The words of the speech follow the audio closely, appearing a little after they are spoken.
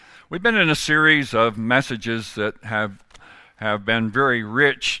We've been in a series of messages that have been very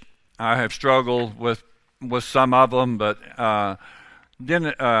rich. I have struggled with some of them, but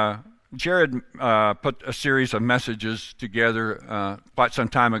then Jared put a series of messages together quite some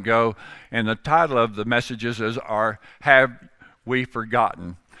time ago, and the title of the messages are Have We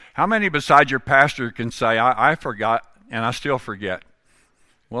Forgotten? How many besides your pastor can say, I forgot and I still forget?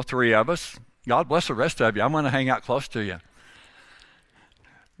 Well, 3 of us. God bless the rest of you. I'm going to hang out close to you.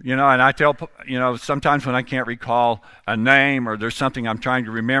 You know, and I tell, sometimes when I can't recall a name or there's something I'm trying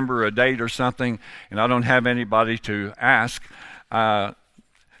to remember, a date or something, and I don't have anybody to ask, I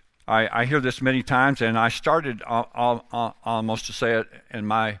hear this many times, and I started almost to say it in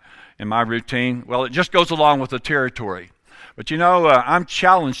my routine. Well, it just goes along with the territory. But I'm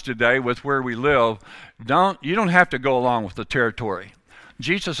challenged today with where we live. You don't have to go along with the territory.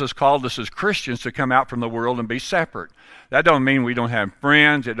 Jesus has called us as Christians to come out from the world and be separate. That doesn't mean we don't have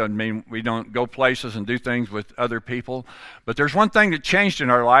friends. It doesn't mean we don't go places and do things with other people. But there's one thing that changed in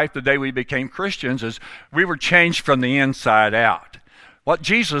our life the day we became Christians is we were changed from the inside out. What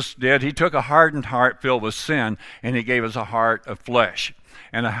Jesus did, he took a hardened heart filled with sin, and he gave us a heart of flesh.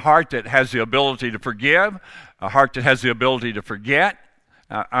 And a heart that has the ability to forgive, a heart that has the ability to forget,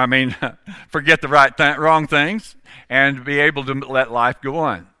 forget the wrong things, and be able to let life go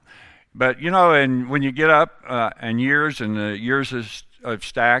on. But, and when you get up and the years have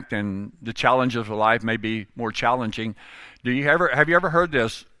stacked and the challenges of life may be more challenging, have you ever heard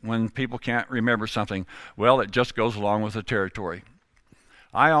this when people can't remember something? Well, it just goes along with the territory.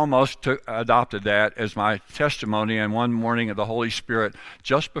 I almost adopted that as my testimony, and one morning of the Holy Spirit,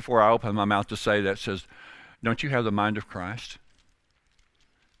 just before I opened my mouth to say that, says, "Don't you have the mind of Christ?"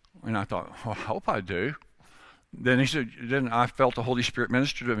 And I thought, well, I hope I do. Then I felt the Holy Spirit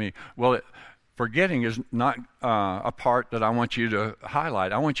minister to me. Well, forgetting is not a part that I want you to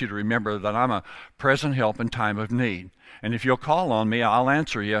highlight. I want you to remember that I'm a present help in time of need. And if you'll call on me, I'll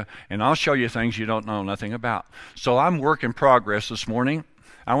answer you, and I'll show you things you don't know nothing about. So I'm work in progress this morning.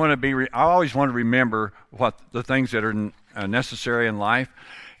 I always want to remember what the things that are necessary in life.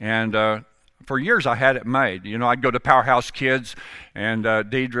 And for years I had it made. I'd go to Powerhouse Kids, and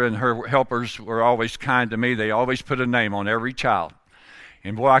Deidre and her helpers were always kind to me. They always put a name on every child.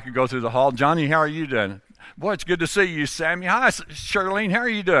 And boy, I could go through the hall. "Johnny, how are you doing?" "Boy, it's good to see you, Sammy." "Hi, Charlene, how are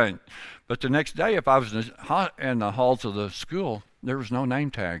you doing?" But the next day, if I was in the halls of the school, there was no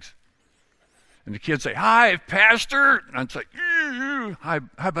name tags. And the kids say, "Hi, Pastor." And I'd say, Hi,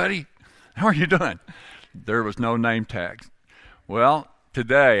 buddy. How are you doing?" There was no name tags. Well,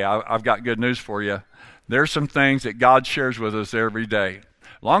 today, I've got good news for you. There's some things that God shares with us every day.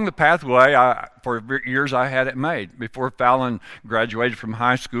 Along the pathway, for years I had it made. Before Fallon graduated from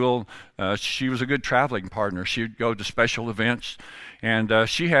high school, she was a good traveling partner. She would go to special events, and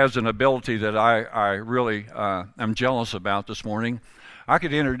she has an ability that I really am jealous about this morning. I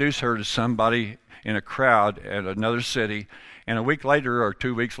could introduce her to somebody in a crowd at another city, and a week later or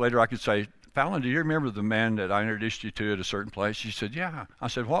 2 weeks later I could say, "Fallon, do you remember the man that I introduced you to at a certain place?" She said, "Yeah." I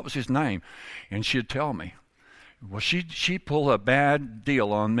said, "What was his name?" And she'd tell me. Well, she pulled a bad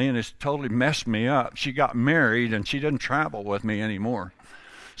deal on me, and it's totally messed me up. She got married, and she didn't travel with me anymore.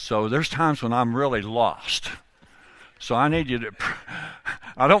 So there's times when I'm really lost. So I need you to...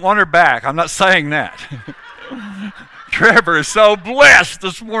 I don't want her back. I'm not saying that. Trevor is so blessed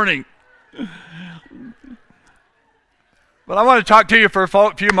this morning. But I want to talk to you for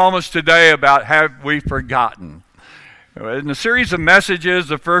a few moments today about Have We Forgotten? In the series of messages,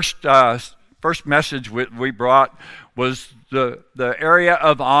 the first message we brought was the area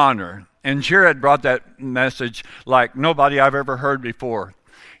of honor. And Jared brought that message like nobody I've ever heard before.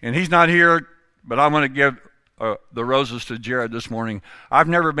 And he's not here, but I want to give the roses to Jared this morning. I've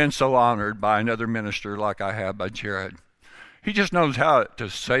never been so honored by another minister like I have by Jared. He just knows how to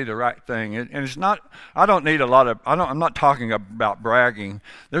say the right thing. And it's not, I don't need I'm not talking about bragging.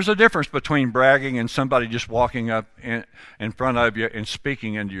 There's a difference between bragging and somebody just walking up in front of you and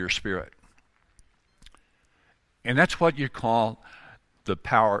speaking into your spirit. And that's what you call the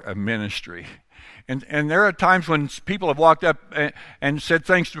power of ministry. And there are times when people have walked up and said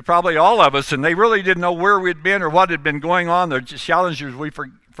things to probably all of us, and they really didn't know where we'd been or what had been going on. They're just challenges we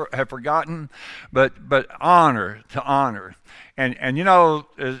have forgotten, but honor. And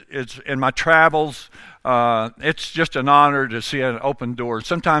it's in my travels, it's just an honor to see an open door.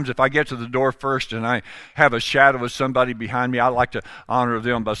 Sometimes if I get to the door first and I have a shadow of somebody behind me, I like to honor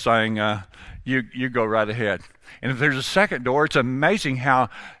them by saying, you go right ahead. And if there's a second door, it's amazing how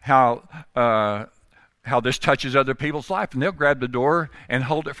how this touches other people's life, and they'll grab the door and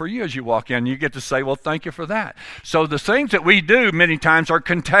hold it for you as you walk in. You get to say, well, thank you for that. So the things that we do many times are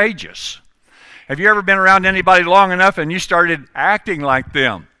contagious. Have you ever been around anybody long enough and you started acting like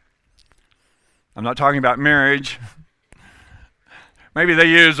them? I'm not talking about marriage. Maybe they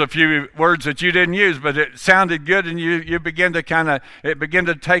use a few words that you didn't use, but it sounded good, and you begin to it began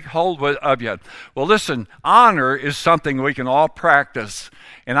to take hold of you. Well, listen, honor is something we can all practice.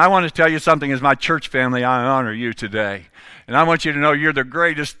 And I want to tell you something, as my church family, I honor you today. And I want you to know you're the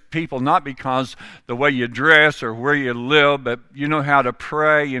greatest people, not because the way you dress or where you live, but you know how to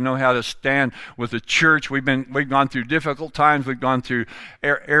pray, you know how to stand with the church. We've gone through difficult times. We've gone through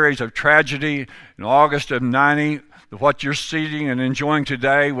areas of tragedy. In August of 90, what you're seeing and enjoying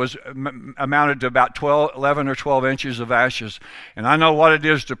today was amounted to about 11 or 12 inches of ashes. And I know what it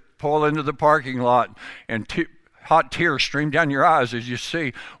is to pull into the parking lot and hot tears stream down your eyes as you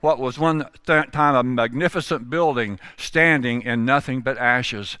see what was one time a magnificent building standing in nothing but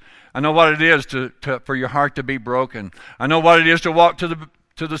ashes. I know what it is for your heart to be broken. I know what it is to walk to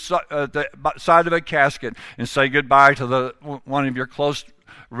the side of a casket and say goodbye to one of your close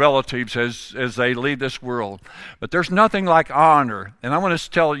relatives as they leave this world. But there's nothing like honor. And I want to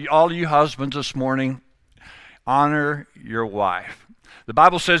tell all you husbands this morning, honor your wife. The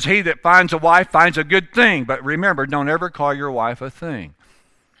Bible says he that finds a wife finds a good thing. But remember, don't ever call your wife a thing.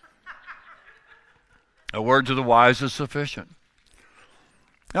 A word to the wise is sufficient.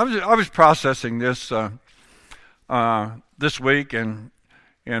 I was processing this this week, and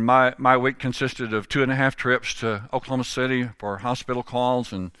my week consisted of 2.5 trips to Oklahoma City for hospital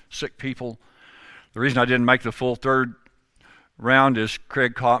calls and sick people. The reason I didn't make the full third round is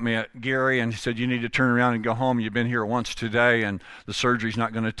Craig caught me at Gary and he said, you need to turn around and go home. You've been here once today, and the surgery's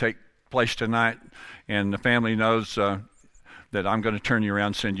not going to take place tonight, and the family knows that I'm going to turn you around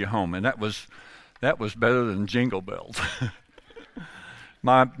and send you home. And that was better than jingle bells.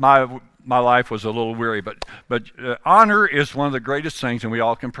 My life was a little weary, but honor is one of the greatest things, and we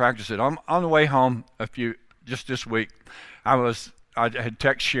all can practice it. On the way home just this week, I had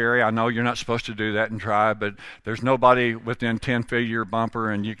text Sherry. I know you're not supposed to do that and drive, but there's nobody within 10 feet of your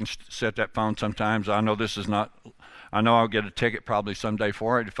bumper, and you can set that phone sometimes. I know I'll get a ticket probably someday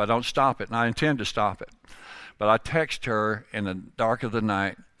for it if I don't stop it, and I intend to stop it. But I text her in the dark of the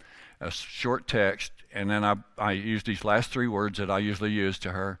night, a short text, and then I used these last 3 words that I usually use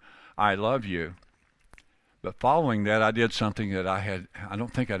to her. I love you. But following that, I did something that I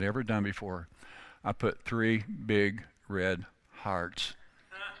don't think I'd ever done before. I put 3 big red hearts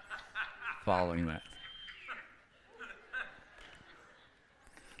following that.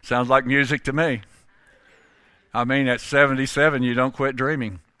 Sounds like music to me. I mean, at 77, you don't quit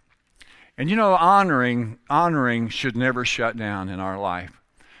dreaming. And you know, honoring should never shut down in our life,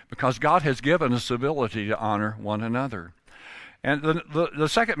 because God has given us the ability to honor one another. And the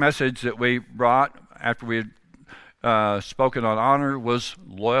second message that we brought after we had spoken on honor was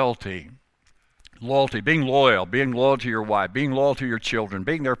loyalty. Loyalty, being loyal to your wife, being loyal to your children,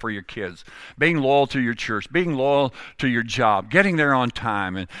 being there for your kids, being loyal to your church, being loyal to your job, getting there on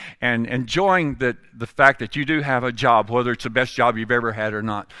time, and enjoying the fact that you do have a job, whether it's the best job you've ever had or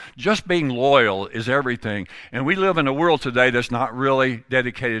not. Just being loyal is everything. And we live in a world today that's not really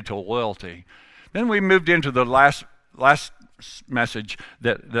dedicated to loyalty. Then we moved into the last message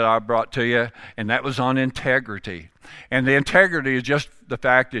that I brought to you, and that was on integrity. And the integrity is just the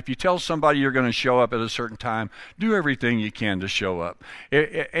fact, if you tell somebody you're going to show up at a certain time, do everything you can to show up.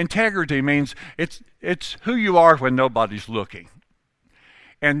 Integrity means it's who you are when nobody's looking.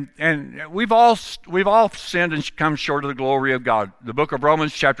 And we've all sinned and come short of the glory of God. The book of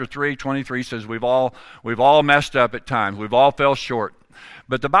Romans chapter 3:23 says we've all messed up at times. We've all fell short.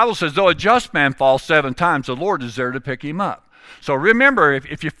 But the Bible says, though a just man falls 7 times, the Lord is there to pick him up. So remember,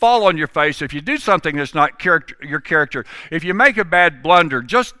 if you fall on your face, if you do something that's not your character, if you make a bad blunder,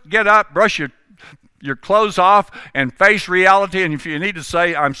 just get up, brush your clothes off, and face reality. And if you need to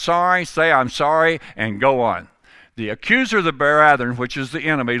say I'm sorry, and go on. The accuser of the brethren, which is the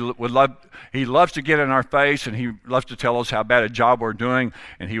enemy, he loves to get in our face, and he loves to tell us how bad a job we're doing,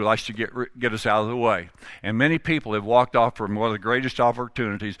 and he likes to get us out of the way. And many people have walked off from one of the greatest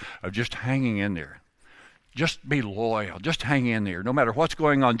opportunities of just hanging in there. Just be loyal. Just hang in there. No matter what's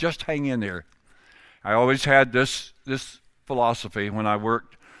going on, just hang in there. I always had this philosophy when I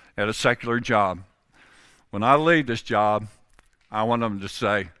worked at a secular job. When I leave this job, I want them to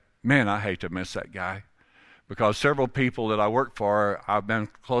say, man, I hate to miss that guy. Because several people that I work for, I've been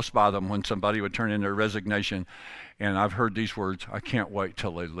close by them when somebody would turn in their resignation, and I've heard these words, I can't wait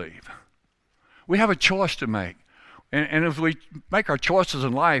till they leave. We have a choice to make. And if we make our choices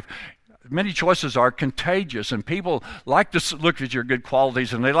in life, many choices are contagious, and people like to look at your good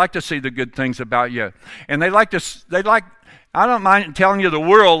qualities, and they like to see the good things about you. And I don't mind telling you, the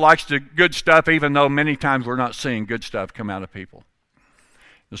world likes the good stuff, even though many times we're not seeing good stuff come out of people.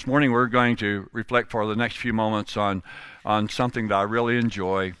 This morning we're going to reflect for the next few moments on something that I really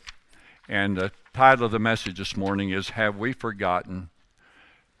enjoy. And the title of the message this morning is, Have We Forgotten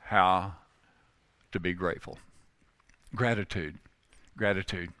How to Be Grateful? Gratitude.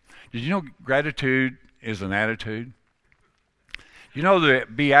 Gratitude. Did you know gratitude is an attitude? You know the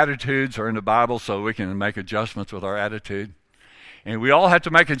Beatitudes are in the Bible so we can make adjustments with our attitude? And we all have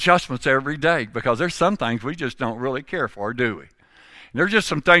to make adjustments every day because there's some things we just don't really care for, do we? And there's just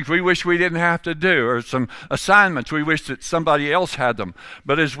some things we wish we didn't have to do, or some assignments we wish that somebody else had them.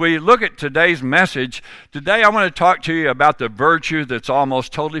 But as we look at today's message, today I want to talk to you about the virtue that's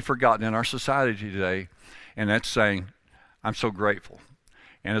almost totally forgotten in our society today, and that's saying, I'm so grateful.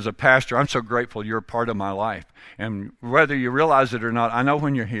 And as a pastor, I'm so grateful you're a part of my life. And whether you realize it or not, I know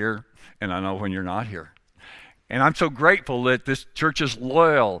when you're here, and I know when you're not here. And I'm so grateful that this church is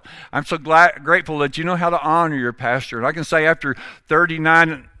loyal. I'm so grateful that you know how to honor your pastor. And I can say after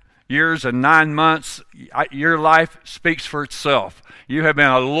 39 years and 9 months, your life speaks for itself. You have been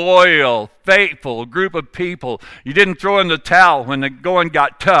a loyal, faithful group of people. You didn't throw in the towel when the going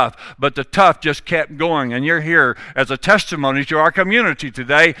got tough, but the tough just kept going. And you're here as a testimony to our community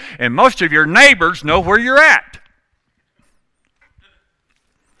today, and most of your neighbors know where you're at.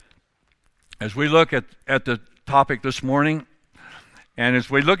 As we look at the topic this morning, and as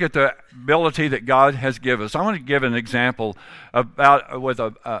we look at the ability that God has given us, I want to give an example about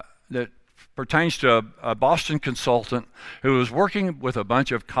that pertains to a Boston consultant who was working with a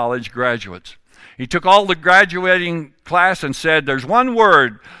bunch of college graduates. He took all the graduating class and said, there's one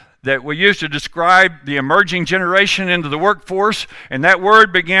word that we use to describe the emerging generation into the workforce, and that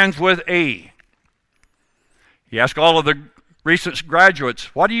word begins with E. He asked all of the recent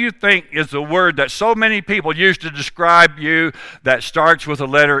graduates, what do you think is the word that so many people use to describe you that starts with the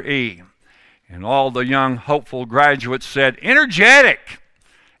letter E? And all the young, hopeful graduates said, energetic,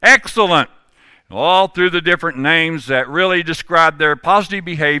 excellent, all through the different names that really describe their positive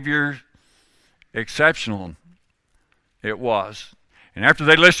behavior. Exceptional it was. And after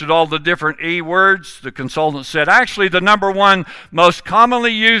they listed all the different E words, the consultant said, actually, the number one most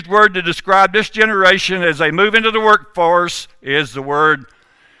commonly used word to describe this generation as they move into the workforce is the word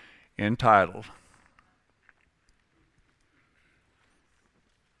entitled.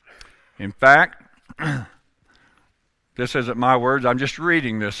 In fact, this isn't my words. I'm just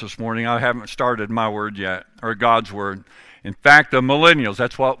reading this morning. I haven't started my word yet, or God's word. In fact, the millennials,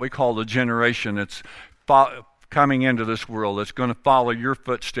 that's what we call the generation that's coming into this world. It's going to follow your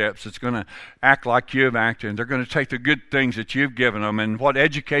footsteps. It's going to act like you've acted. They're going to take the good things that you've given them and what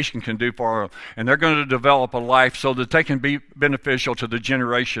education can do for them. And they're going to develop a life so that they can be beneficial to the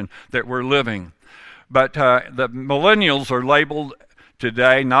generation that we're living. But the millennials are labeled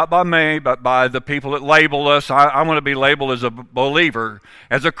today, not by me, but by the people that label us. I want to be labeled as a believer,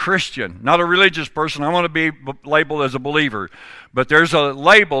 as a Christian, not a religious person. I want to be labeled as a believer. But there's a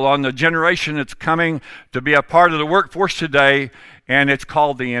label on the generation that's coming to be a part of the workforce today, and it's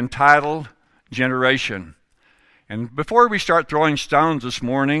called the entitled generation. And before we start throwing stones this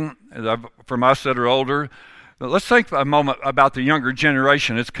morning, from us that are older, let's think a moment about the younger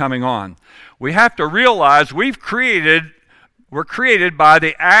generation that's coming on. We have to realize we're created by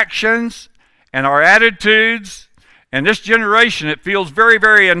the actions and our attitudes, and this generation, it feels very,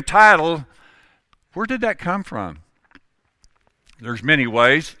 very entitled. Where did that come from? There's many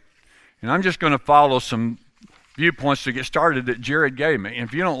ways, and I'm just going to follow some viewpoints to get started that Jared gave me. And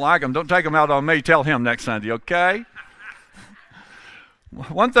if you don't like them, don't take them out on me. Tell him next Sunday, okay?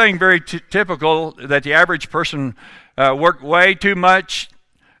 One thing very typical that the average person work way too much,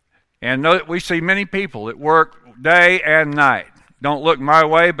 and we see many people that work day and night. Don't look my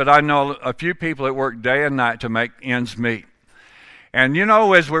way, but I know a few people that work day and night to make ends meet. And you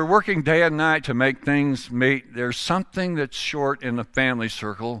know, as we're working day and night to make things meet, there's something that's short in the family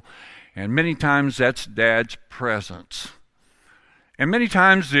circle, and many times that's Dad's presence. And many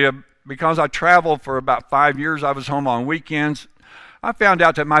times, because I traveled for about 5 years, I was home on weekends, I found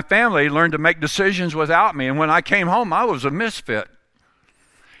out that my family learned to make decisions without me, and when I came home, I was a misfit.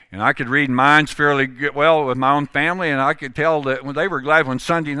 And I could read minds fairly well with my own family, and I could tell that they were glad when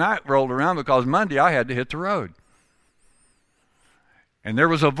Sunday night rolled around because Monday I had to hit the road. And there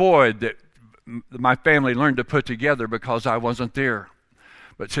was a void that my family learned to put together because I wasn't there.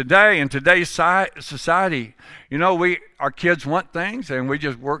 But today, in today's society, you know, our kids want things, and we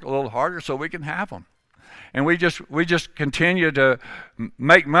just work a little harder so we can have them. And we just continue to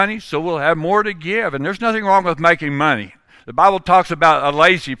make money so we'll have more to give. And there's nothing wrong with making money. The Bible talks about a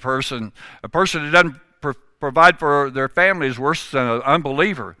lazy person, a person that doesn't provide for their family is worse than an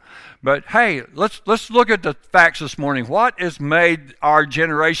unbeliever. But hey, let's look at the facts this morning. What has made our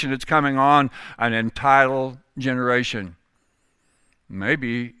generation that's coming on an entitled generation?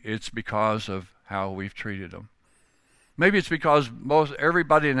 Maybe it's because of how we've treated them. Maybe it's because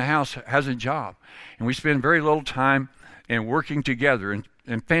everybody in the house has a job, and we spend very little time in working together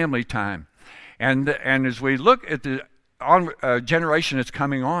and family time. And as we look at the generation that's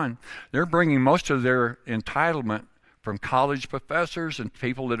coming on, they're bringing most of their entitlement from college professors and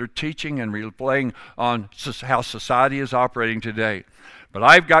people that are teaching and relaying on how society is operating today. But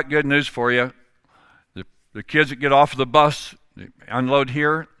I've got good news for you. The kids that get off the bus, unload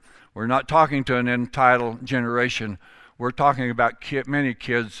here, we're not talking to an entitled generation. We're talking about many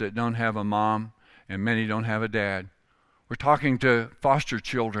kids that don't have a mom and many don't have a dad. We're talking to foster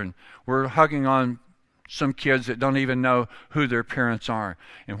children. We're hugging on some kids that don't even know who their parents are.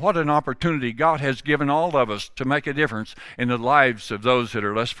 And what an opportunity God has given all of us to make a difference in the lives of those that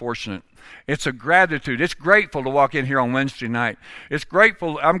are less fortunate. It's a gratitude. It's grateful to walk in here on Wednesday night.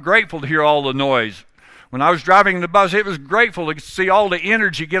 I'm grateful to hear all the noise. When I was driving the bus, it was grateful to see all the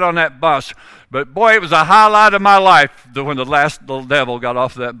energy get on that bus. But boy, it was a highlight of my life when the last little devil got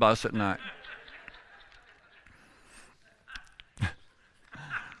off that bus at night.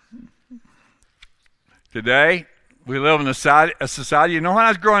 Today, we live in a society, you know, when I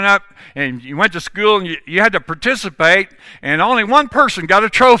was growing up and you went to school and you had to participate, and only one person got a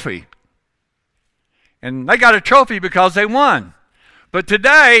trophy. And they got a trophy because they won. But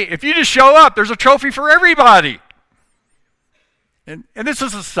today, if you just show up, there's a trophy for everybody. And this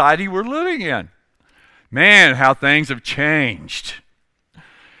is the society we're living in. Man, how things have changed.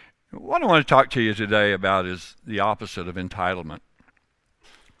 What I want to talk to you today about is the opposite of entitlement.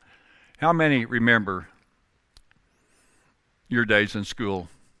 How many remember your days in school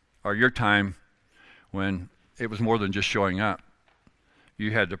or your time when it was more than just showing up?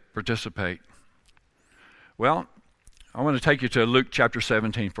 You had to participate. Well, I want to take you to Luke chapter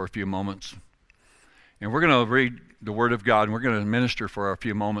 17 for a few moments. And we're going to read the Word of God, and we're going to minister for a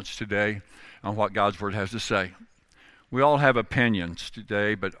few moments today on what God's Word has to say. We all have opinions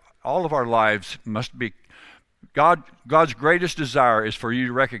today, but all of our lives must be God's greatest desire is for you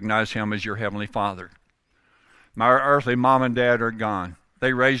to recognize Him as your Heavenly Father. My earthly mom and dad are gone.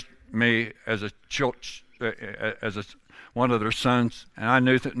 They raised me as one of their sons, and I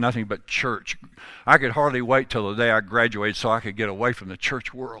knew nothing but church. I could hardly wait till the day I graduated so I could get away from the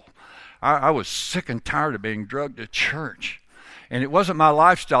church world. I was sick and tired of being drugged to church. And it wasn't my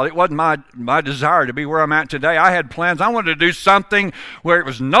lifestyle. It wasn't my desire to be where I'm at today. I had plans. I wanted to do something where it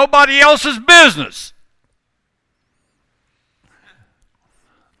was nobody else's business.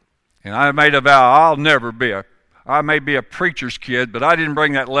 And I made a vow, I may be a preacher's kid, but I didn't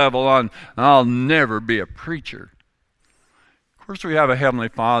bring that level on. I'll never be a preacher. Of course, we have a Heavenly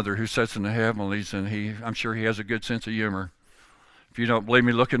Father who sits in the heavenlies, and I'm sure He has a good sense of humor. If you don't believe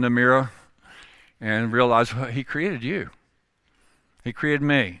me, look in the mirror and realize He created you. He created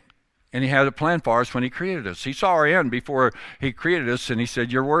me. And He had a plan for us when He created us. He saw our end before He created us, and He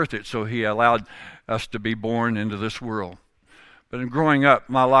said, you're worth it. So He allowed us to be born into this world. But in growing up,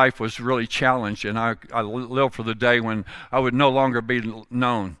 my life was really challenged, and I lived for the day when I would no longer be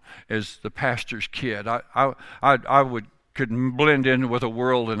known as the pastor's kid. I could blend in with the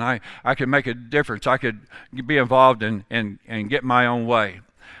world, and I could make a difference. I could be involved and get my own way.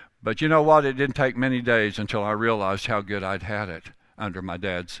 But you know what? It didn't take many days until I realized how good I'd had it under my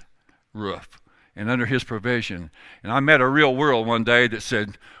dad's roof and under his provision. And I met a real world one day that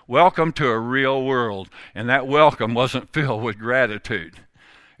said, welcome to a real world. And that welcome wasn't filled with gratitude.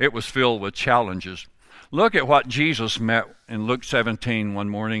 It was filled with challenges. Look at what Jesus met in Luke 17 one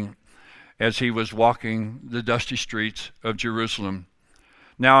morning as He was walking the dusty streets of Jerusalem.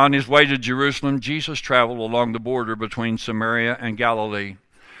 Now on His way to Jerusalem, Jesus traveled along the border between Samaria and Galilee.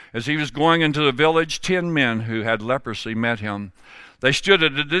 As He was going into the village, 10 men who had leprosy met Him. They stood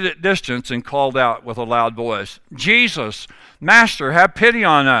at a distance and called out with a loud voice, Jesus, Master, have pity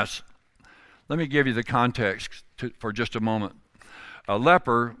on us. Let me give you the context for just a moment.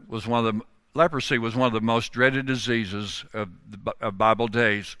 Leprosy was one of the most dreaded diseases of Bible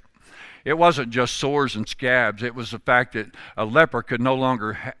days. It wasn't just sores and scabs. It was the fact that a leper could no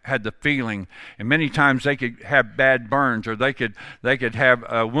longer had the feeling, and many times they could have bad burns, or they could have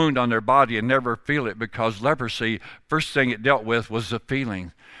a wound on their body and never feel it, because leprosy, first thing it dealt with was the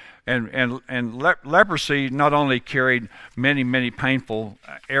feeling. And leprosy not only carried many painful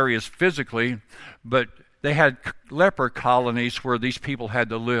areas physically, but they had leper colonies where these people had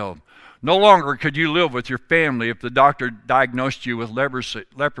to live. No longer could you live with your family if the doctor diagnosed you with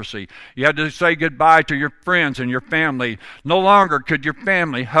leprosy. You had to say goodbye to your friends and your family. No longer could your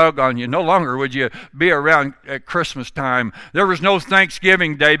family hug on you. No longer would you be around at Christmas time. There was no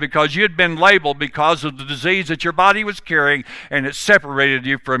Thanksgiving Day because you had been labeled because of the disease that your body was carrying, and it separated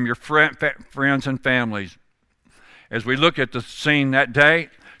you from your friends and families. As we look at the scene that day,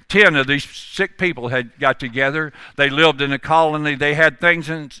 10 of these sick people had got together. They lived in a colony. They had things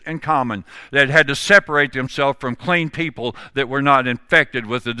in common. They had to separate themselves from clean people that were not infected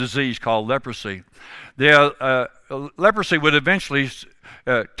with a disease called leprosy. Leprosy would eventually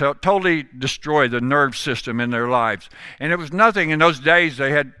totally destroy the nerve system in their lives. And it was nothing in those days.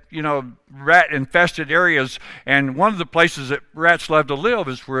 They had, rat-infested areas. And one of the places that rats love to live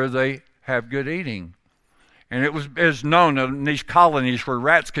is where they have good eating. And it was known in these colonies where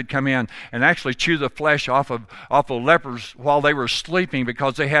rats could come in and actually chew the flesh off of lepers while they were sleeping,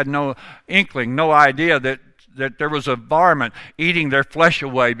 because they had no inkling, no idea that there was a varmint eating their flesh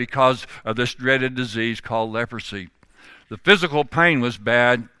away because of this dreaded disease called leprosy. The physical pain was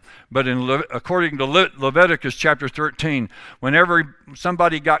bad, but according to Leviticus chapter 13, whenever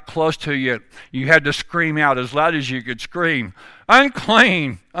somebody got close to you, you had to scream out as loud as you could scream,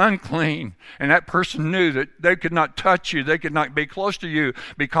 "Unclean, unclean." And that person knew that they could not touch you, they could not be close to you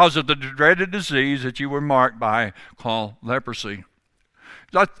because of the dreaded disease that you were marked by called leprosy.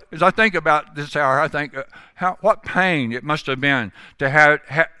 As I think about this hour, I think what pain it must have been to have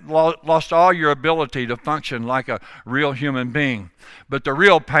lost all your ability to function like a real human being. But the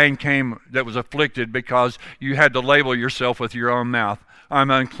real pain came that was afflicted because you had to label yourself with your own mouth. "I'm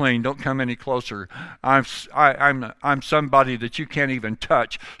unclean. Don't come any closer. I'm somebody that you can't even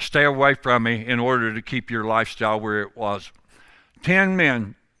touch. Stay away from me," in order to keep your lifestyle where it was. 10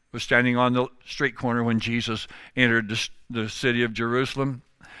 men was standing on the street corner when Jesus entered the city of Jerusalem.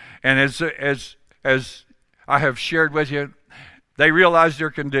 And as I have shared with you, they realized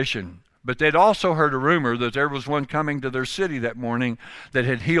their condition. But they'd also heard a rumor that there was one coming to their city that morning that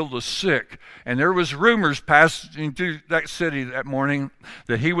had healed the sick. And there was rumors passing through that city that morning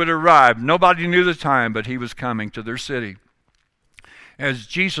that he would arrive. Nobody knew the time, but he was coming to their city. As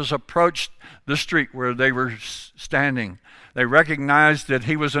Jesus approached the street where they were standing, they recognized that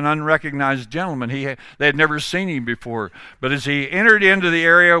he was an unrecognized gentleman. They had never seen him before. But as he entered into the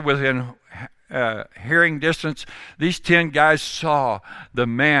area within hearing distance, these 10 guys saw the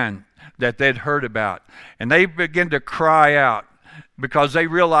man that they'd heard about. And they began to cry out because they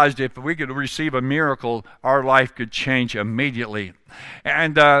realized if we could receive a miracle, our life could change immediately.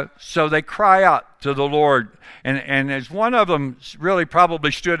 And so they cry out to the Lord. And as one of them really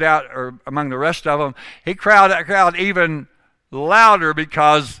probably stood out or among the rest of them, he cried out even louder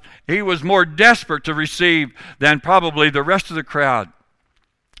because he was more desperate to receive than probably the rest of the crowd.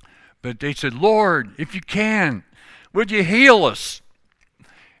 But they said, "Lord, if you can, would you heal us?"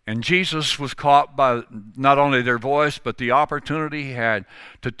 And Jesus was caught by not only their voice, but the opportunity he had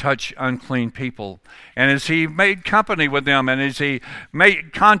to touch unclean people. And as he made company with them and as he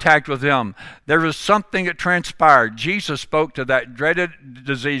made contact with them, there was something that transpired. Jesus spoke to that dreaded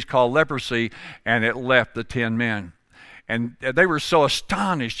disease called leprosy, and it left the 10 men. And they were so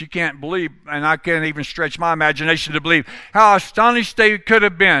astonished. You can't believe, and I can't even stretch my imagination to believe how astonished they could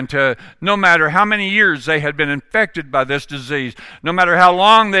have been to, no matter how many years they had been infected by this disease, no matter how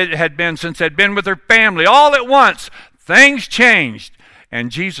long it had been since they'd been with their family, all at once, things changed.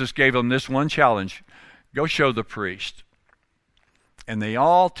 And Jesus gave them this one challenge: go show the priest. And they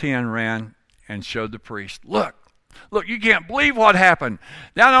all 10 ran and showed the priest. Look, you can't believe what happened.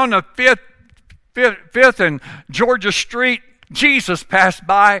 Down on the 5th and Georgia Street, Jesus passed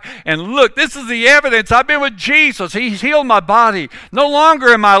by, and look, this is the evidence. I've been with Jesus. He's healed my body. No longer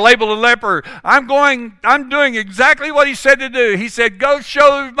am I labeled a leper. I'm doing exactly what he said to do. He said, "Go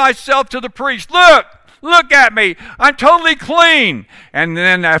show myself to the priest. Look at me. I'm totally clean." And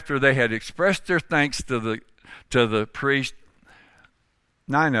then after they had expressed their thanks to the priest,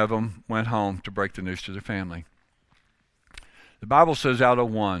 9 of them went home to break the news to their family. The Bible says out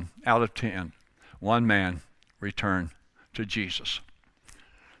of 10, one man returned to Jesus.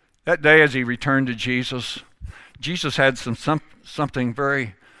 That day as he returned to Jesus, Jesus had something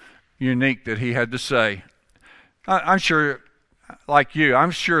very unique that he had to say. I'm sure, like you, I'm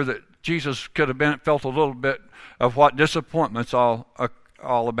sure that Jesus could have felt a little bit of what disappointment's all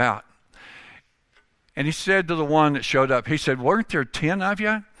about. And he said to the one that showed up, he said, "Weren't there 10 of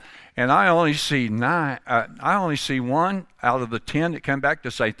you? And I only see 9. I only see 1 out of the 10 that come back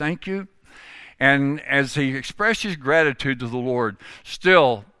to say thank you." And as he expressed his gratitude to the Lord,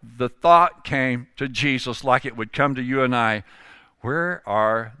 still the thought came to Jesus like it would come to you and I, where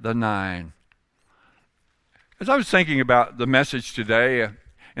are the 9? As I was thinking about the message today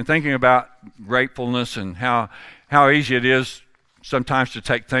and thinking about gratefulness and how easy it is sometimes to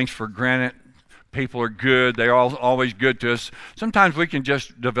take things for granted. People are good. They're always good to us. Sometimes we can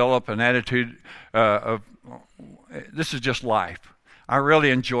just develop an attitude of, this is just life. I really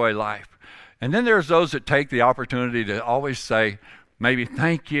enjoy life. And then there's those that take the opportunity to always say, maybe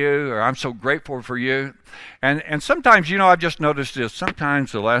thank you, or I'm so grateful for you. And sometimes, I've just noticed this.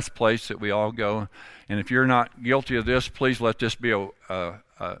 Sometimes the last place that we all go, and if you're not guilty of this, please let this be an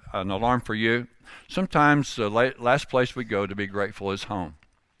alarm for you. Sometimes the last place we go to be grateful is home.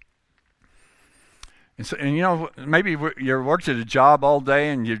 And maybe you worked at a job all day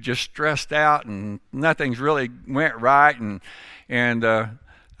and you're just stressed out and nothing's really went right. And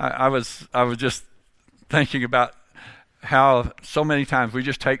I was just thinking about how so many times we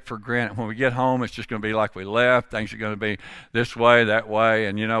just take for granted when we get home, it's just going to be like we left. Things are going to be this way, that way.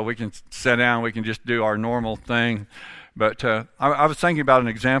 And, we can sit down, we can just do our normal thing. But I was thinking about an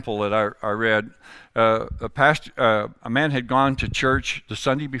example that I read. A man had gone to church the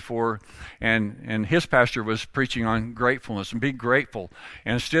Sunday before, and his pastor was preaching on gratefulness and be grateful.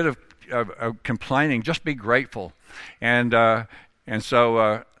 And instead of complaining, just be grateful. And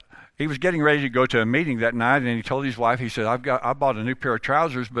so he was getting ready to go to a meeting that night, and he told his wife, he said, I bought a new pair of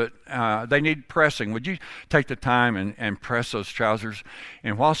trousers, but they need pressing. Would you take the time and press those trousers?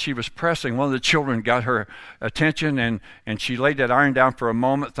 And while she was pressing, one of the children got her attention, and she laid that iron down for a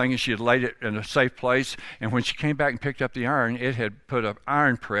moment, thinking she had laid it in a safe place. And when she came back and picked up the iron, it had put an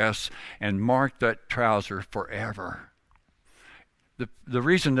iron press and marked that trouser forever. The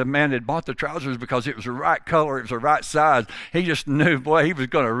reason the man had bought the trousers because it was the right color, it was the right size. He just knew, boy, he was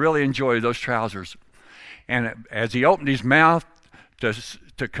going to really enjoy those trousers. And as he opened his mouth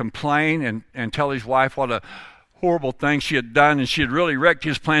to complain and tell his wife what a horrible thing she had done, and she had really wrecked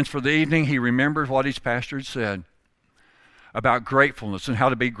his plans for the evening, he remembered what his pastor had said about gratefulness and how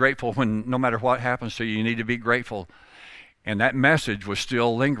to be grateful when no matter what happens to you, you need to be grateful. And that message was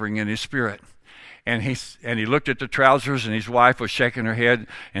still lingering in his spirit. And he looked at the trousers, and his wife was shaking her head,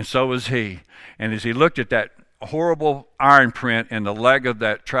 and so was he. And as he looked at that horrible iron print in the leg of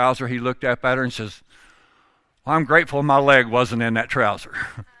that trouser, he looked up at her and says, well, I'm grateful my leg wasn't in that trouser.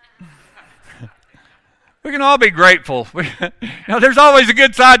 We can all be grateful. There's always a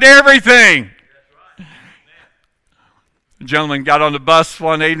good side to everything. The gentleman got on the bus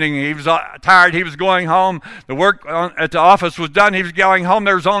one evening. He was tired. He was going home. The work at the office was done. He was going home.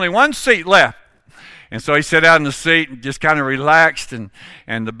 There was only one seat left. And so he sat out in the seat and just kind of relaxed, and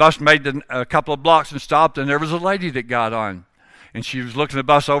the bus made a couple of blocks and stopped, and there was a lady that got on. And she was looking the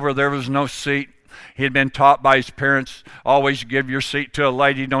bus over. There was no seat. He had been taught by his parents, always give your seat to a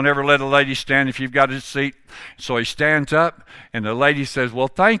lady. Don't ever let a lady stand if you've got a seat. So he stands up, and the lady says, well,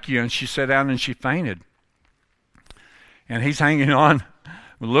 thank you. And she sat down and she fainted. And he's hanging on,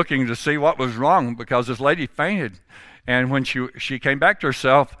 looking to see what was wrong because this lady fainted. And when she came back to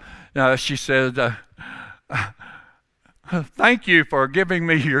herself, she said, thank you for giving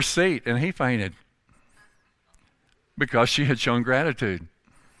me your seat. And he fainted because she had shown gratitude.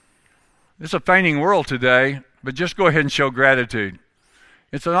 It's a fainting world today, but just go ahead and show gratitude.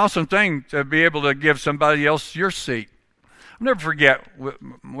 It's an awesome thing to be able to give somebody else your seat. I'll never forget,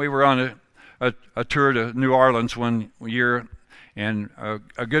 we were on a tour to New Orleans one year, and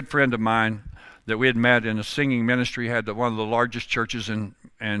a good friend of mine that we had met in a singing ministry had one of the largest churches in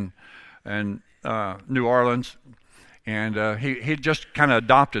New Orleans, and he just kind of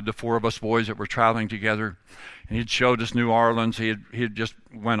adopted the four of us boys that were traveling together, and he'd showed us New Orleans. He had just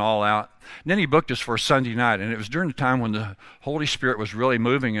went all out. And then he booked us for a Sunday night, and it was during the time when the Holy Spirit was really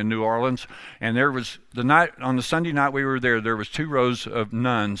moving in New Orleans. And there was on the Sunday night we were there was 2 rows of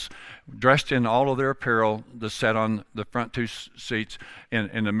nuns dressed in all of their apparel that sat on the front 2 seats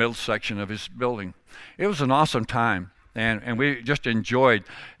in the middle section of his building. It was an awesome time, and we just enjoyed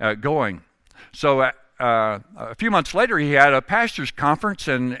going. So a few months later, he had a pastors' conference,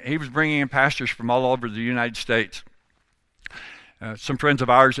 and he was bringing in pastors from all over the United States. Some friends of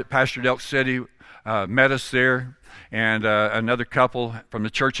ours that pastored Elk City met us there, and another couple from the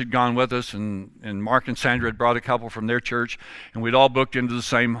church had gone with us, and Mark and Sandra had brought a couple from their church, and we'd all booked into the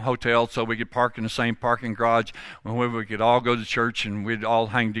same hotel so we could park in the same parking garage when we could all go to church, and we'd all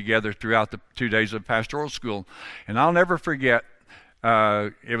hang together throughout the 2 days of pastoral school. And I'll never forget,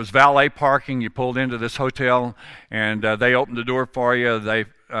 it was valet parking. You pulled into this hotel, and they opened the door for you. They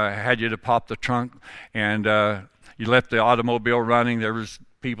had you to pop the trunk, and you left the automobile running. There was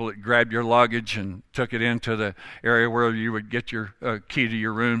people that grabbed your luggage and took it into the area where you would get your key to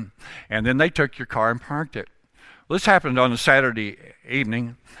your room. And then they took your car and parked it. Well, this happened on a Saturday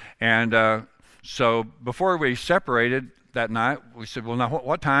evening. And so before we separated that night, we said, well, now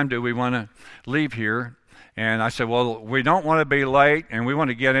what time do we want to leave here? And I said, well, we don't want to be late, and we want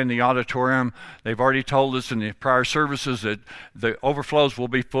to get in the auditorium. They've already told us in the prior services that the overflows will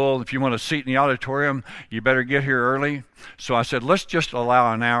be full. If you want a seat in the auditorium, you better get here early. So I said, let's just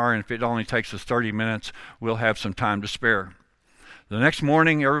allow an hour, and if it only takes us 30 minutes, we'll have some time to spare. The next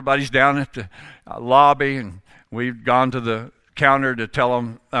morning, everybody's down at the lobby, and we've gone to the counter to tell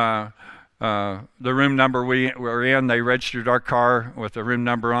them the room number we were in. They registered our car with the room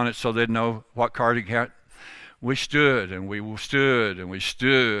number on it so they'd know what car to get. We stood and we stood and we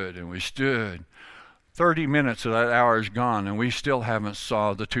stood and we stood. 30 minutes of that hour is gone, and we still haven't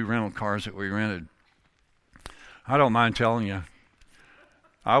saw the 2 rental cars that we rented. I don't mind telling you,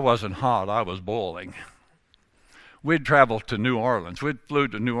 I wasn't hot, I was boiling. We'd traveled to New Orleans. We'd flew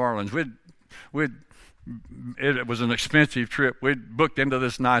to New Orleans. It was an expensive trip. We'd booked into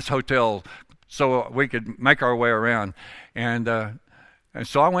this nice hotel so we could make our way around. And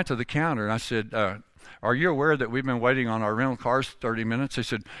so I went to the counter and I said, are you aware that we've been waiting on our rental cars 30 minutes? They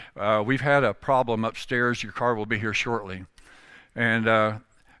said, we've had a problem upstairs. Your car will be here shortly. And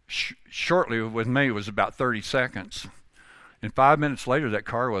shortly with me was about 30 seconds. And 5 minutes later, that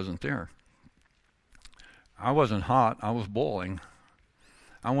car wasn't there. I wasn't hot. I was boiling.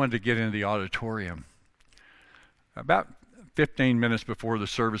 I wanted to get into the auditorium. About 15 minutes before the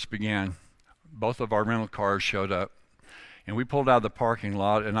service began, both of our rental cars showed up. And we pulled out of the parking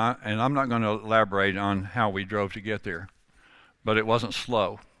lot, and I'm not going to elaborate on how we drove to get there, but it wasn't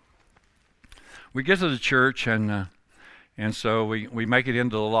slow. We get to the church, and so we make it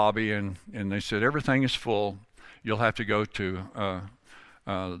into the lobby, and they said, everything is full. You'll have to go to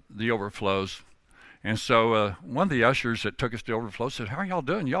the overflows. And so one of the ushers that took us to overflow said, how are y'all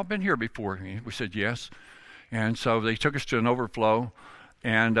doing? Y'all been here before? And we said, yes. And so they took us to an overflow.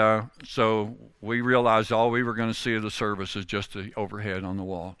 And so we realized all we were going to see of the service is just the overhead on the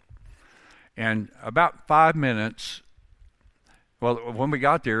wall. And about 5 minutes, well, when we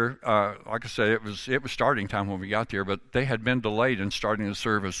got there, like I said, it was starting time when we got there, but they had been delayed in starting the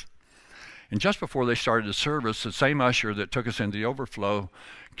service. And just before they started the service, the same usher that took us into the overflow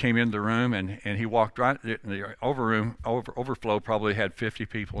came in the room, and he walked right in the overflow probably had 50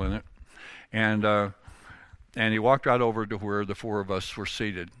 people in it. And he walked right over to where the 4 of us were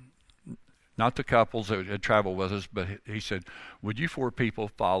seated. Not the couples that had traveled with us, but he said, would you 4 people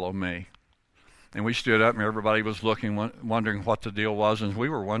follow me? And we stood up, and everybody was looking, wondering what the deal was, and we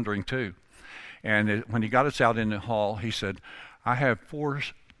were wondering too. And when he got us out in the hall, he said, I have 4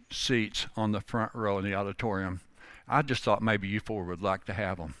 seats on the front row in the auditorium. I just thought maybe you 4 would like to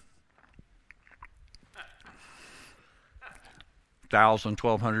have them. 1,000,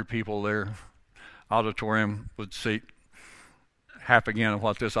 1,200 people there. Auditorium would seat half again of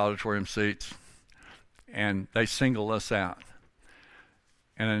what this auditorium seats, and they singled us out.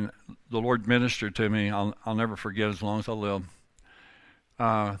 And the Lord ministered to me. I'll never forget as long as I live.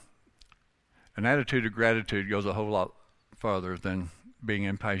 An attitude of gratitude goes a whole lot further than being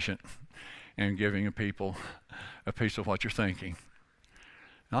impatient and giving a people a piece of what you're thinking.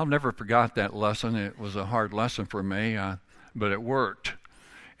 And I've never forgot that lesson. It was a hard lesson for me, but it worked.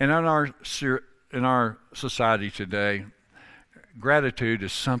 And in our society today, gratitude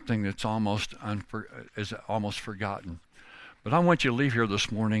is something that's almost forgotten. But I want you to leave here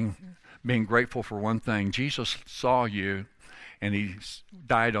this morning being grateful for one thing. Jesus saw you, and he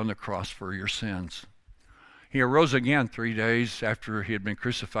died on the cross for your sins. He arose again 3 days after he had been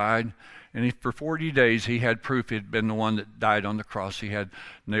crucified, and for 40 days he had proof he had been the one that died on the cross. He had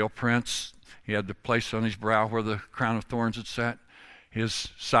nail prints. He had the place on his brow where the crown of thorns had sat. His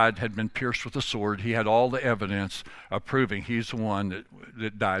side had been pierced with a sword. He had all the evidence of proving he's the one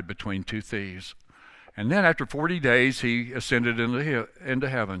that died between 2 thieves. And then after 40 days, he ascended into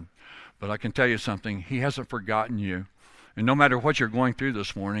heaven. But I can tell you something, he hasn't forgotten you. And no matter what you're going through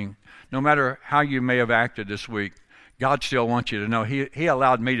this morning, no matter how you may have acted this week, God still wants you to know. He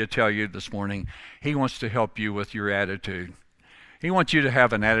allowed me to tell you this morning, he wants to help you with your attitude. He wants you to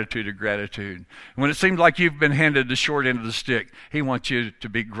have an attitude of gratitude. When it seems like you've been handed the short end of the stick, he wants you to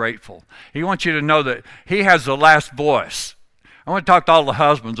be grateful. He wants you to know that he has the last voice. I want to talk to all the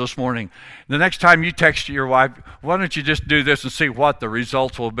husbands this morning. The next time you text your wife, why don't you just do this and see what the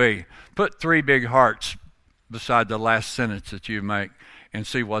results will be? Put 3 big hearts beside the last sentence that you make and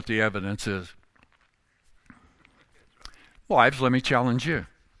see what the evidence is. Wives, let me challenge you.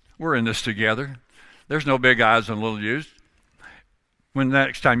 We're in this together. There's no big I's and little U's. when the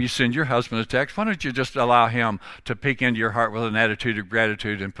next time you send your husband a text, why don't you just allow him to peek into your heart with an attitude of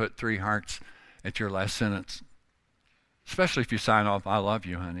gratitude and put 3 hearts at your last sentence? Especially if you sign off, I love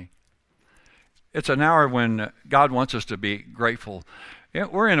you, honey. It's an hour when God wants us to be grateful.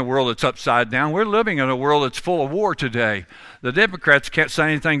 We're in a world that's upside down. We're living in a world that's full of war today. The Democrats can't say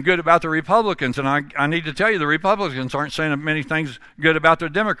anything good about the Republicans, and I need to tell you, the Republicans aren't saying many things good about the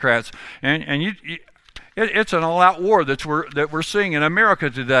Democrats. It's an all-out war that we're seeing in America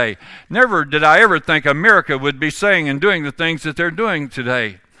today. Never did I ever think America would be saying and doing the things that they're doing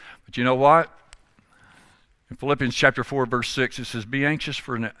today. But you know what? In Philippians chapter 4, verse 6, it says, "Be anxious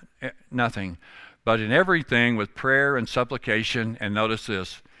for nothing, but in everything with prayer and supplication," and notice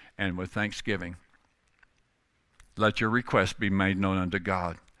this, "and with thanksgiving. Let your requests be made known unto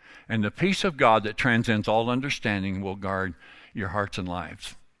God. And the peace of God that transcends all understanding will guard your hearts and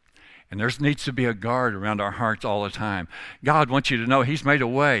lives." And there needs to be a guard around our hearts all the time. God wants you to know He's made a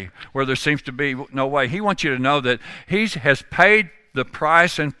way where there seems to be no way. He wants you to know that He has paid the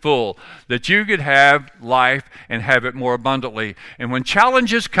price in full, that you could have life and have it more abundantly. And when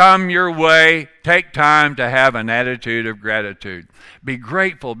challenges come your way, take time to have an attitude of gratitude. Be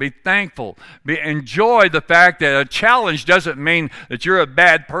grateful, be thankful, enjoy the fact that a challenge doesn't mean that you're a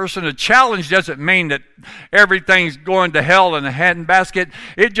bad person. A challenge doesn't mean that everything's going to hell in a handbasket.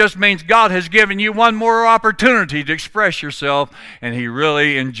 It just means God has given you one more opportunity to express yourself, and He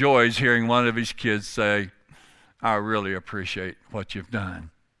really enjoys hearing one of His kids say, "I really appreciate what you've done.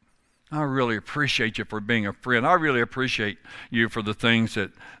 I really appreciate you for being a friend. I really appreciate you for the things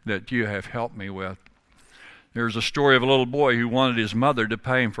that you have helped me with." There's a story of a little boy who wanted his mother to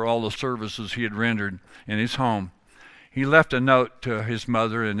pay him for all the services he had rendered in his home. He left a note to his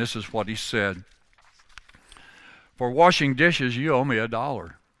mother, and this is what he said: "For washing dishes, you owe me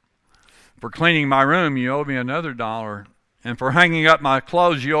 $1. For cleaning my room, you owe me another $1. And for hanging up my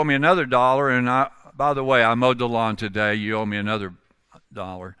clothes, you owe me another $1. And by the way, I mowed the lawn today. You owe me another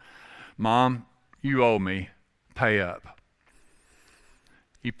 $1. Mom, you owe me. Pay up."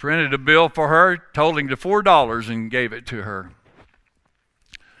 He printed a bill for her, totaling to $4, and gave it to her.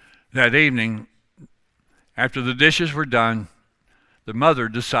 That evening, after the dishes were done, the mother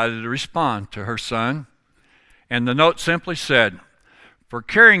decided to respond to her son. And the note simply said, "For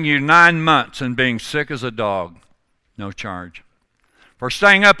carrying you 9 months and being sick as a dog, no charge. For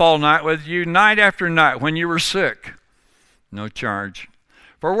staying up all night with you night after night when you were sick, no charge.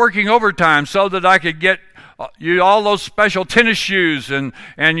 For working overtime so that I could get you all those special tennis shoes and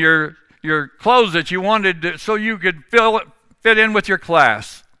your clothes that you wanted so you could fit in with your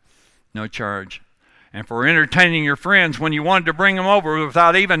class, no charge. And for entertaining your friends when you wanted to bring them over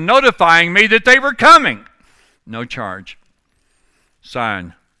without even notifying me that they were coming, no charge.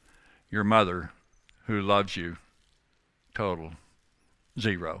 Sign, your mother who loves you. Total,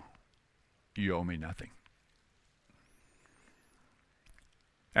 $0. You owe me nothing."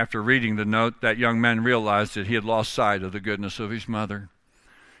 After reading the note, that young man realized that he had lost sight of the goodness of his mother.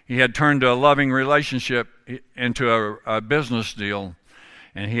 He had turned a loving relationship into a business deal,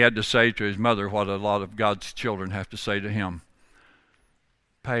 and he had to say to his mother what a lot of God's children have to say to him: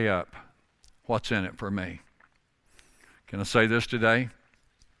 "Pay up. What's in it for me?" Can I say this today?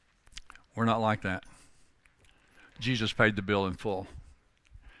 We're not like that. Jesus paid the bill in full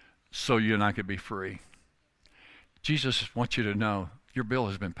so you and I could be free. Jesus wants you to know your bill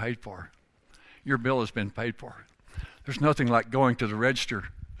has been paid for. Your bill has been paid for. There's nothing like going to the register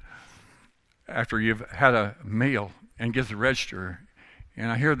after you've had a meal and get the register.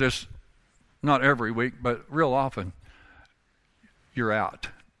 And I hear this not every week, but real often. You're out.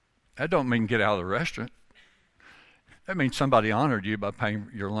 That don't mean get out of the restaurant. That means somebody honored you by paying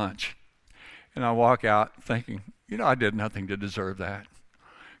your lunch. And I walk out thinking, I did nothing to deserve that.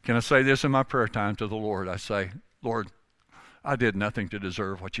 Can I say this in my prayer time to the Lord? I say, Lord, I did nothing to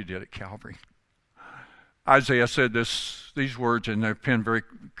deserve what you did at Calvary. Isaiah said these words, and they're penned very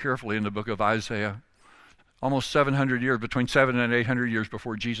carefully in the book of Isaiah, almost 700 years, between 700 and 800 years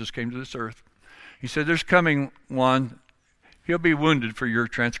before Jesus came to this earth. He said, there's coming one, he'll be wounded for your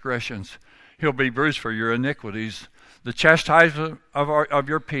transgressions. He'll be bruised for your iniquities. The chastisement of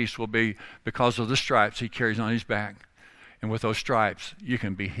your peace will be because of the stripes he carries on his back. And with those stripes, you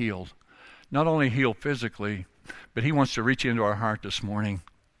can be healed. Not only healed physically, but he wants to reach into our heart this morning.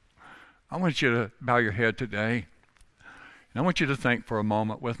 I want you to bow your head today. And I want you to think for a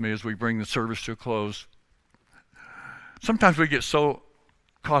moment with me as we bring the service to a close. Sometimes we get so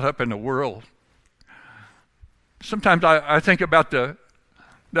caught up in the world. Sometimes I think about the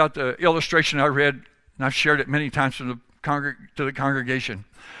illustration I read, and I've shared it many times to the congregation.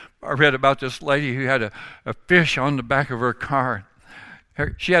 I read about this lady who had a fish on the back of her car.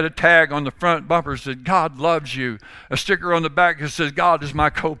 She had a tag on the front bumper that said, "God loves you." A sticker on the back that says, "God is my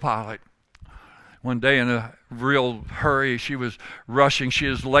co-pilot." One day in a real hurry, she was rushing. She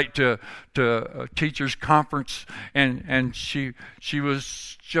was late to a teacher's conference, and she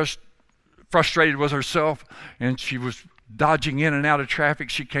was just frustrated with herself, and she was dodging in and out of traffic.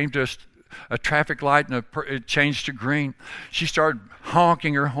 She came to a traffic light, and it changed to green. She started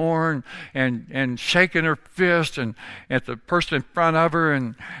honking her horn and shaking her fist and at the person in front of her,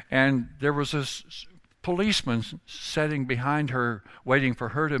 and there was this policeman sitting behind her, waiting for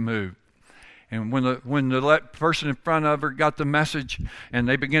her to move. And when the person in front of her got the message and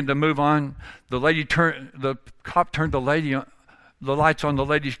they began to move on, the cop turned the lights on the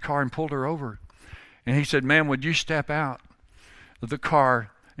lady's car and pulled her over. And he said, "Ma'am, would you step out of the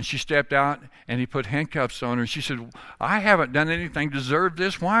car?" And she stepped out, and he put handcuffs on her. She said, "I haven't done anything to deserve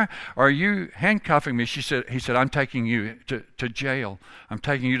this. Why are you handcuffing me?" He said, "I'm taking you to jail. I'm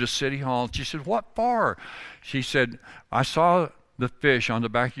taking you to City Hall." She said, "What for?" She said, "I saw the fish on the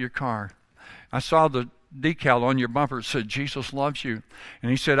back of your car. I saw the decal on your bumper. It said, 'Jesus loves you.'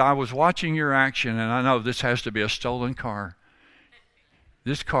 And he said, I was watching your action, and I know this has to be a stolen car.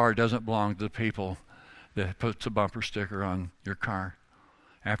 This car doesn't belong to the people that puts a bumper sticker on your car."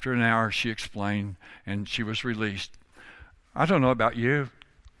 After an hour, she explained, and she was released. I don't know about you.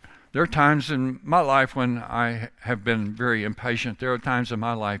 There are times in my life when I have been very impatient. There are times in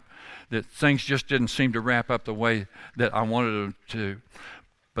my life that things just didn't seem to wrap up the way that I wanted them to.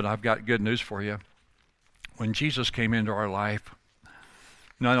 But I've got good news for you. When Jesus came into our life,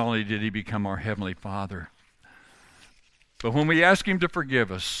 not only did he become our Heavenly Father, but when we ask him to forgive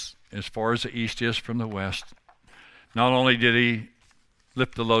us as far as the east is from the west, not only did he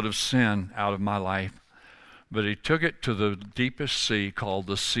lift the load of sin out of my life, but he took it to the deepest sea called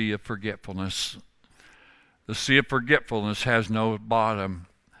the Sea of Forgetfulness. The Sea of Forgetfulness has no bottom.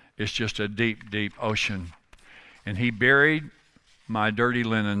 It's just a deep, deep ocean. And he buried my dirty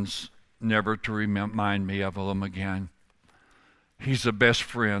linens, never to remind me of them again. He's the best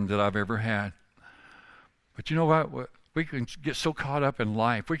friend that I've ever had. But you know what? We can get so caught up in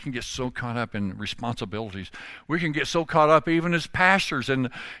life. We can get so caught up in responsibilities. We can get so caught up even as pastors in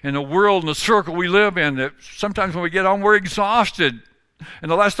the world and the circle we live in that sometimes when we get home we're exhausted.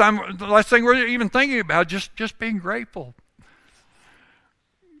 And the last thing we're even thinking about just being grateful.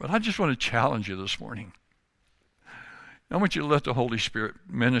 But I just want to challenge you this morning. I want you to let the Holy Spirit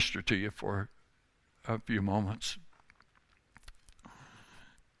minister to you for a few moments.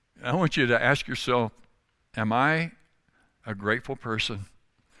 I want you to ask yourself, am I a grateful person?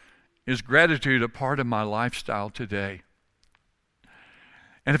 Is gratitude a part of my lifestyle today?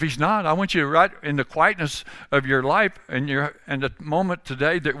 And if he's not, I want you to, right in the quietness of your life and the moment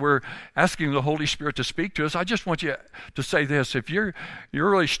today that we're asking the Holy Spirit to speak to us, I just want you to say this. If you're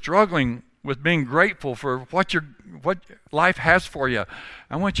really struggling with being grateful for what life has for you,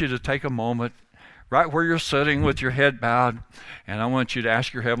 I want you to take a moment right where you're sitting with your head bowed, and I want you to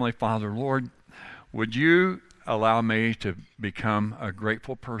ask your Heavenly Father, Lord, would you allow me to become a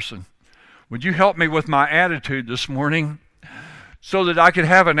grateful person? Would you help me with my attitude this morning so that I could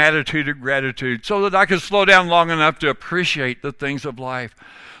have an attitude of gratitude, so that I could slow down long enough to appreciate the things of life?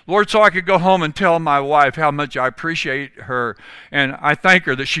 Lord, so I could go home and tell my wife how much I appreciate her, and I thank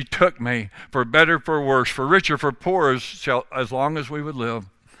her that she took me for better, for worse, for richer, for poorer, as long as we would live.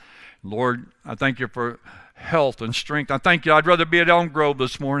 Lord, I thank you for health and strength. I thank you. I'd rather be at Elm Grove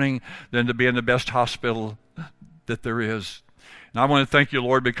this morning than to be in the best hospital that there is. And I want to thank you,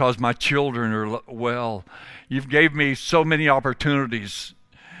 Lord, because my children are well. You've gave me so many opportunities.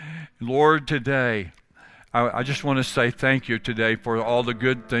 Lord, today, I just want to say thank you today for all the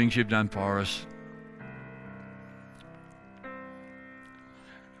good things you've done for us.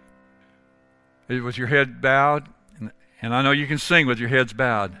 With your head bowed, and I know you can sing with your heads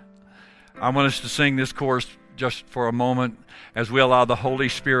bowed. I want us to sing this chorus just for a moment as we allow the Holy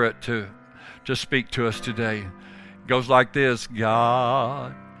Spirit to speak to us today. It goes like this.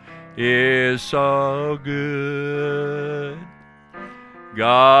 God is so good.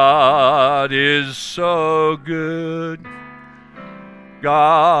 God is so good.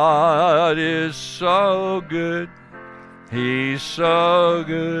 God is so good. He's so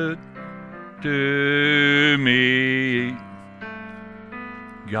good to me.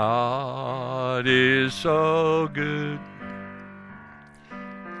 God is so good.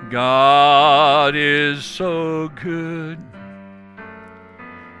 God is so good.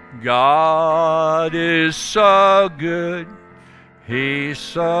 God is so good. He's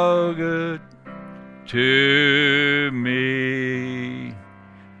so good to me.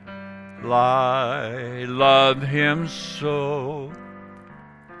 I love him so.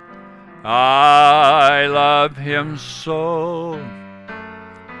 I love him so.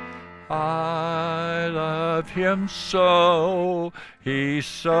 I love him so. He's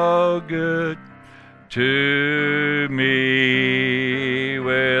so good to me.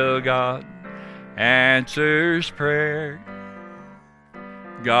 Well, God answers prayer.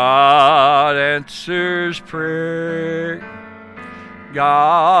 God answers prayer.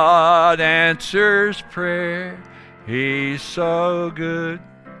 God answers prayer. He's so good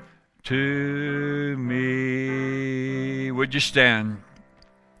to me. Would you stand?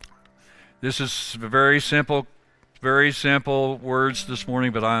 This is very simple words this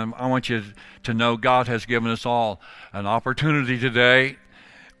morning, but I want you to know God has given us all an opportunity today.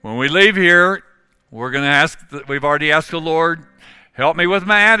 When we leave here, we're going to ask, we've already asked the Lord, help me with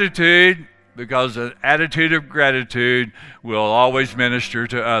my attitude, because an attitude of gratitude will always minister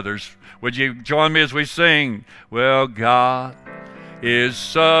to others. Would you join me as we sing? Well, God is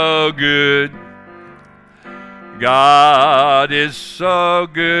so good. God is so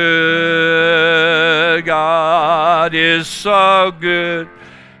good. God is so good.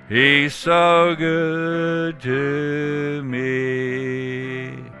 He's so good to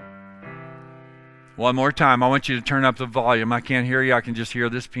me. One more time. I want you to turn up the volume. I can't hear you. I can just hear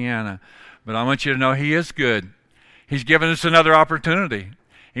this piano. But I want you to know He is good. He's given us another opportunity.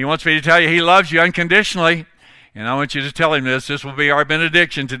 He wants me to tell you He loves you unconditionally. And I want you to tell Him this. This will be our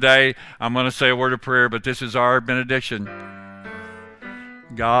benediction today. I'm going to say a word of prayer, but this is our benediction.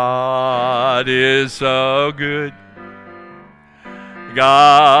 God is so good.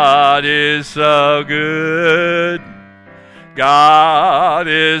 God is so good. God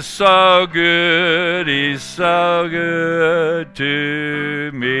is so good. He's so good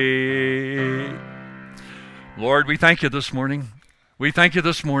to me. Lord, we thank you this morning. We thank you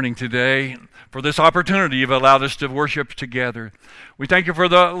this morning today for this opportunity you've allowed us to worship together. We thank you for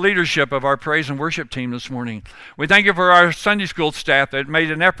the leadership of our praise and worship team this morning. We thank you for our Sunday school staff that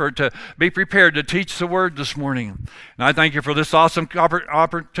made an effort to be prepared to teach the Word this morning. And I thank you for this awesome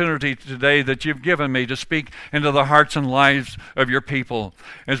opportunity today that you've given me to speak into the hearts and lives of your people.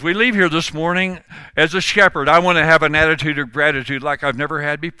 As we leave here this morning, as a shepherd, I want to have an attitude of gratitude like I've never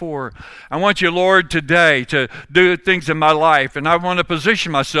had before. I want you, Lord, today to do things in my life, and I want to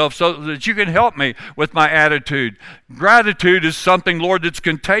position myself so that you can help me with my attitude. Gratitude is something, Lord, that's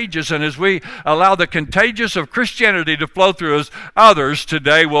contagious, and as we allow the contagious of Christianity to flow through us, others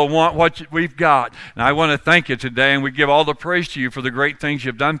today will want what we've got. And I want to thank you today, and we give all the praise to you for the great things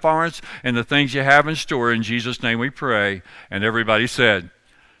you've done for us and the things you have in store. In Jesus' name we pray. And everybody said,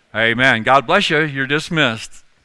 amen. God bless you. You're dismissed.